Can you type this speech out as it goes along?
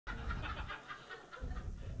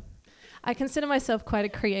I consider myself quite a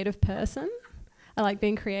creative person. I like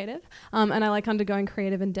being creative, and I like undergoing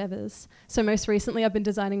creative endeavours. So most recently I've been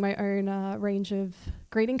designing my own range of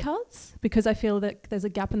greeting cards because I feel that there's a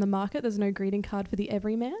gap in the market. There's no greeting card for the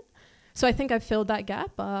everyman. So I think I've filled that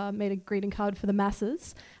gap, made a greeting card for the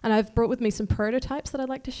masses, and I've brought with me some prototypes that I'd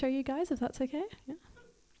like to show you guys, if that's okay.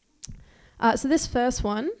 Yeah. So this first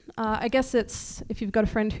one, I guess it's if you've got a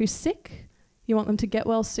friend who's sick, you want them to get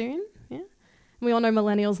well soon. Yeah. We all know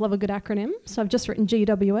millennials love a good acronym, so I've just written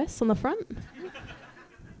GWS on the front.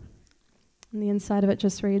 And the inside of it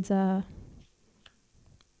just reads, Up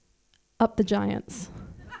the Giants.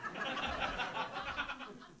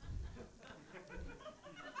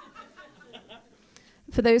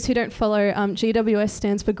 For those who don't follow, GWS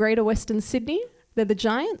stands for Greater Western Sydney. They're the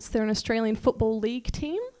Giants. They're an Australian Football League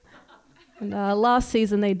team. And last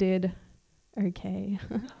season they did okay.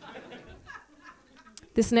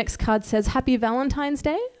 This next card says, Happy Valentine's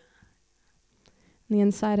Day. On the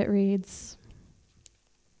inside it reads,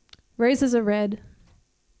 Roses are red,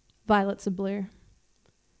 violets are blue.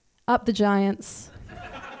 Up the Giants,